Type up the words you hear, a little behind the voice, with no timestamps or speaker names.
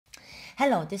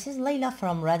Hello, this is Layla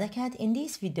from Radacat. In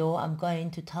this video, I'm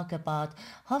going to talk about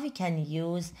how we can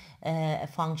use a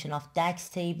function of DAX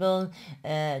table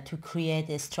to create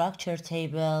a structure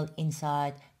table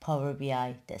inside Power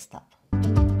BI desktop.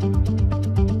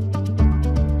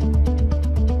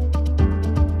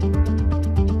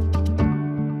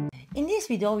 In this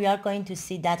video, we are going to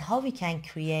see that how we can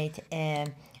create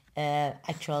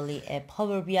actually a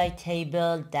Power BI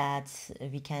table that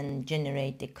we can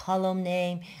generate the column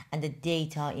name and the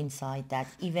data inside that,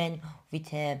 even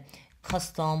with a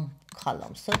custom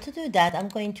column. So to do that, I'm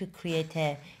going to create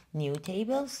a new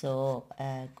table. So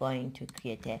going to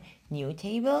create a new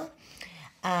table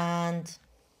and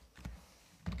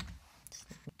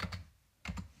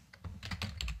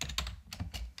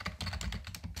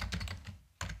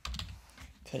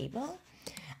table.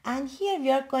 And here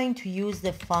we are going to use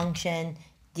the function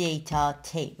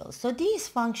DataTable. So this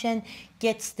function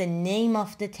gets the name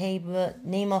of the table,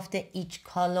 name of the each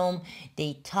column,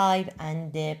 the type,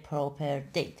 and the proper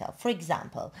data. For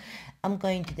example, I'm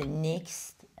going to the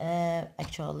next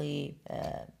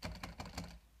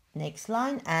next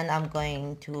line, and I'm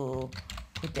going to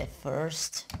put the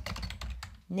first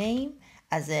name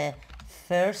as a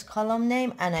first column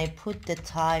name, and I put the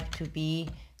type to be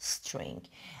string.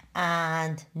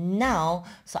 And now,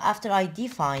 so after I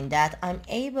define that, I'm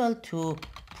able to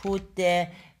put the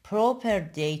proper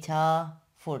data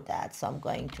for that. So I'm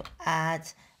going to add,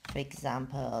 for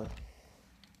example,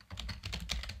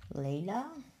 Layla,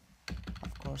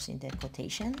 of course, in the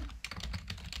quotation,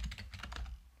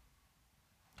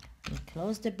 and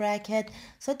close the bracket.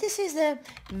 So this is a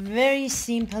very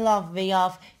simple way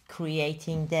of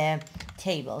creating the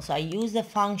table. So I use the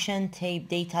function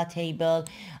data table.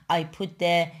 I put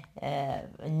the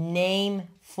name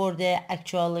for the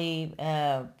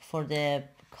for the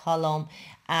column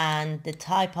and the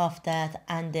type of that,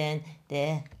 and then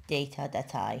the data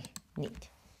that I need.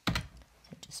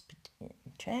 So just put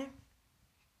enter.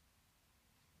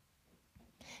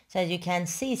 So as you can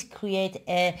see, it's create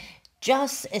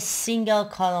just a single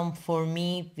column for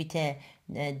me with a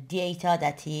data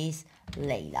that is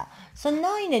Layla. So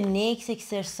now in the next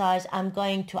exercise, I'm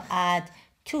going to add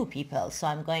two people. So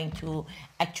I'm going to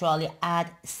actually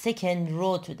add second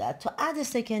row to that. To add a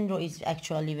second row is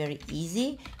actually very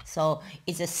easy. So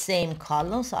it's the same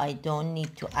column, so I don't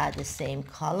need to add the same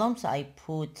column. So I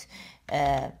put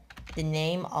the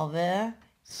name over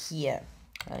here.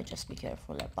 Just be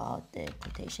careful about the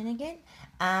quotation again,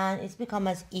 and it's become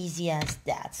as easy as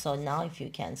that. So now if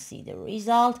you can see, the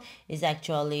result is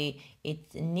actually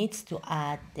it needs to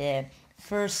add the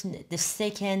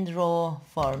second row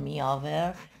for me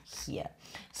over here.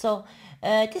 So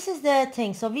this is the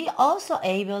thing. So we also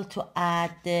able to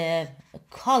add the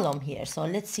column here. So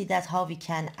let's see that how we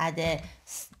can add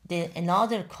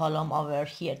another column over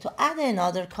here. To add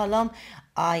another column,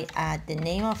 I add the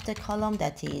name of the column,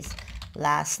 that is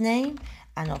last name,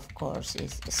 and of course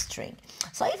is a string.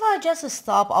 So if I just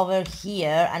stop over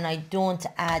here and I don't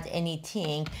add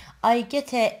anything, I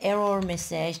get an error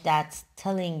message that's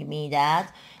telling me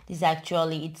that this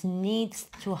actually it needs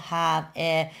to have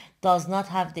does not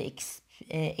have the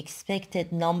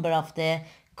expected number of the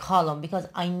column, because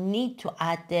I need to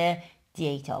add the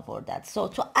data for that. So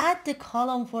to add the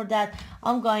column for that,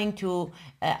 I'm going to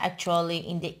actually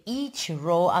in the each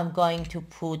row I'm going to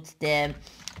put the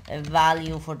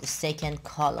value for the second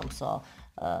column. So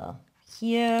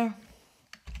here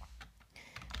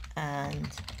and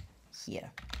here.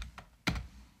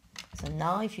 So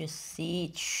now if you see,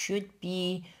 it should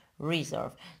be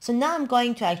reserved. So now I'm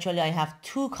going to I have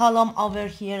two columns over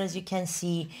here, as you can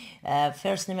see,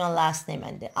 first name and last name,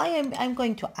 and I'm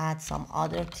going to add some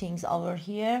other things over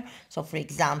here. So for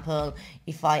example,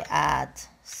 if I add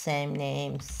same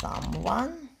name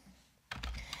someone,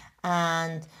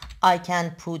 and I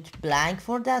can put blank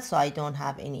for that, so I don't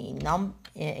have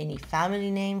any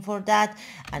family name for that,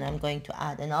 and I'm going to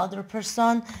add another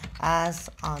person as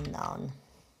unknown,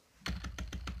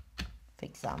 for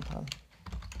example.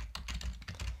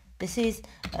 This is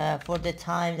for the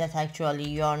time that actually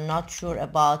you are not sure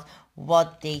about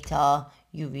what data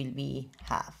you will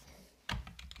have.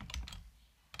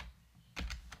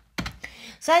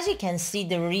 So as you can see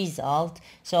the result,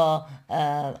 so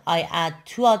I add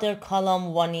two other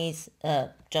columns. One is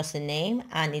just a name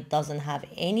and it doesn't have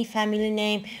any family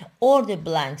name, or the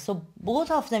blank. So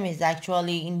both of them is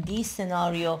actually in this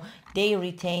scenario, they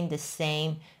retain the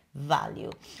same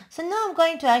value. So now I'm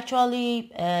going to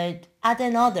actually add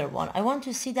another one. I want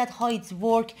to see that how it's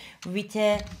work with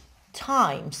a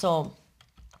time. So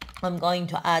I'm going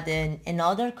to add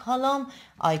another column.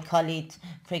 I call it,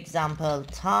 for example,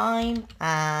 time,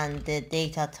 and the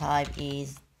data type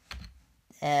is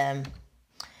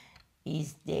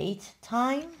date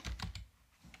time,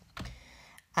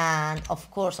 and of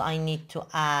course I need to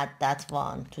add that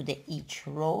one to the each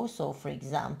row. So for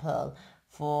example,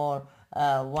 for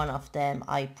one of them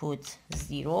I put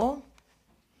 0,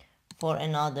 for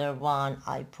another one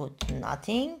I put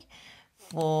nothing,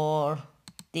 for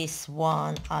this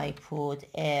one I put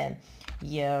a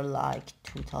year like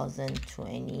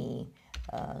 2020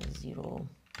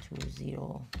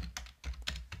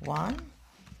 0201,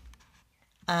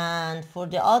 and for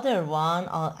the other one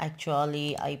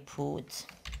I put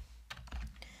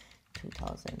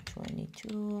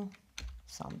 2022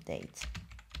 some date.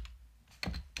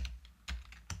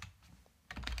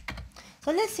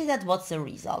 So let's see that what's the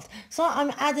result. So I'm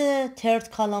at the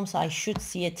third column, so I should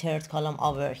see a third column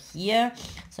over here.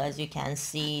 So as you can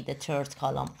see, the third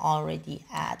column already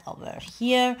add over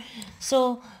here.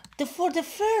 So for the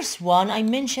first one, I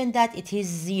mentioned that it is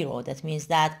 0. That means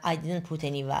that I didn't put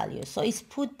any value. So it's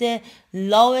put the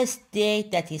lowest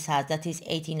date that it has, that is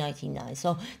 1899.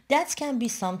 So that can be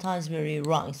sometimes very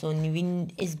wrong. So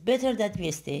it's better that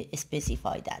we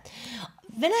specify that.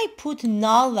 When I put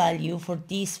null value for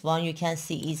this one, you can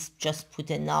see it's just put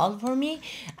a null for me,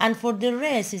 and for the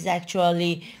rest is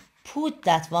actually put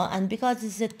that one. And because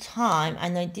it's a time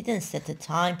and I didn't set a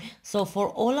time, so for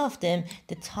all of them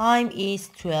the time is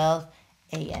 12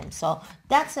 a.m. So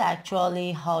that's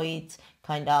actually how it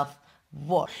kind of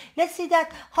works. Let's see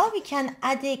that how we can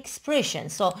add the expression.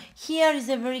 So here is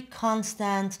a very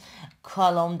constant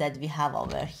column that we have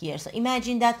over here. So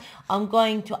imagine that I'm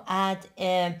going to add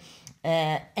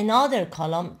another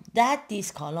column that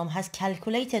this column has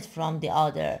calculated from the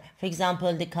other. For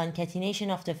example, the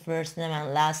concatenation of the first name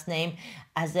and last name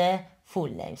as a full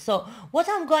name. So what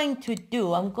I'm going to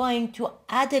do, I'm going to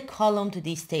add a column to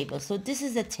this table. So this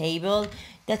is a table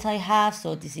that I have.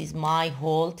 So this is my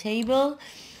whole table.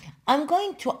 I'm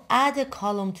going to add a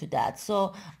column to that.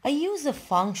 So I use a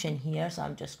function here. So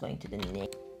I'm just going to the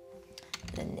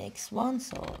next one.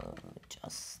 So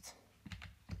just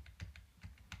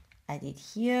add it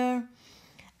here,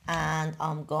 and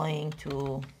I'm going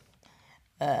to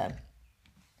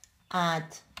add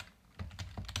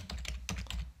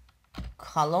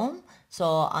column. So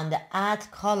on the add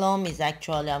column is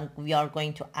actually we are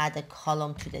going to add a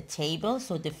column to the table.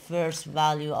 So the first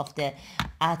value of the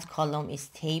add column is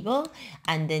table,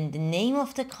 and then the name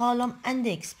of the column and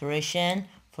the expression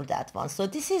for that one. So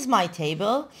this is my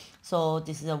table. So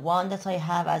this is the one that I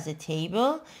have as a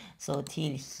table. So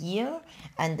till here,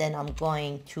 and then I'm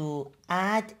going to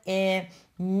add a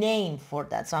name for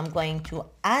that. So I'm going to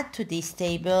add to this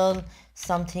table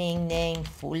something named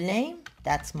full name.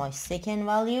 That's my second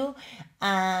value,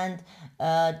 and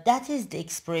that is the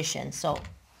expression. So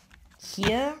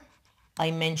here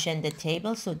I mentioned the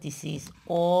table. So this is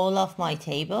all of my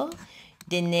table.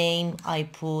 The name I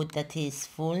put, that is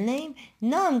full name.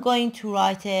 Now I'm going to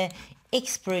write a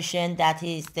expression that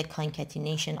is the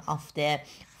concatenation of the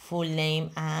full name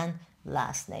and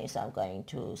last name. So I'm going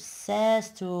to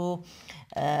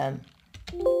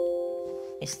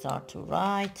start to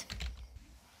write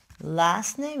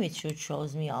last name. It should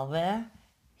shows me over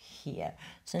here.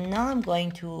 So now I'm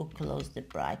going to close the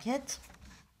bracket,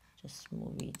 just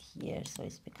move it here so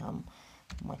it's become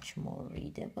much more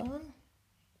readable.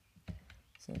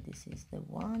 So this is the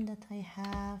one that I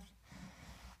have,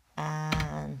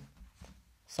 and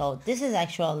so this is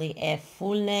actually a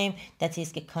full name, that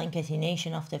is the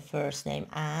concatenation of the first name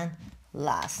and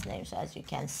last name. So as you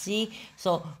can see,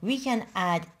 so we can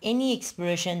add any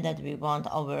expression that we want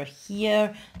over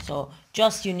here. So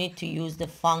just you need to use the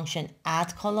function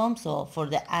add column. So for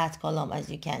the add column, as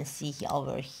you can see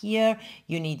over here,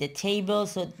 you need a table.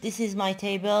 So this is my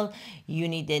table. You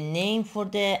need a name for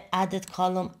the added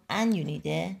column, and you need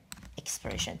a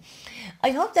expression.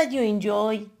 I hope that you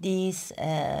enjoy this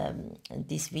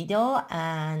video,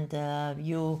 and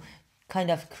you kind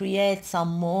of create some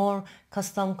more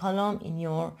custom column in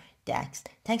your DAX.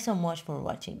 Thanks so much for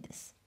watching this.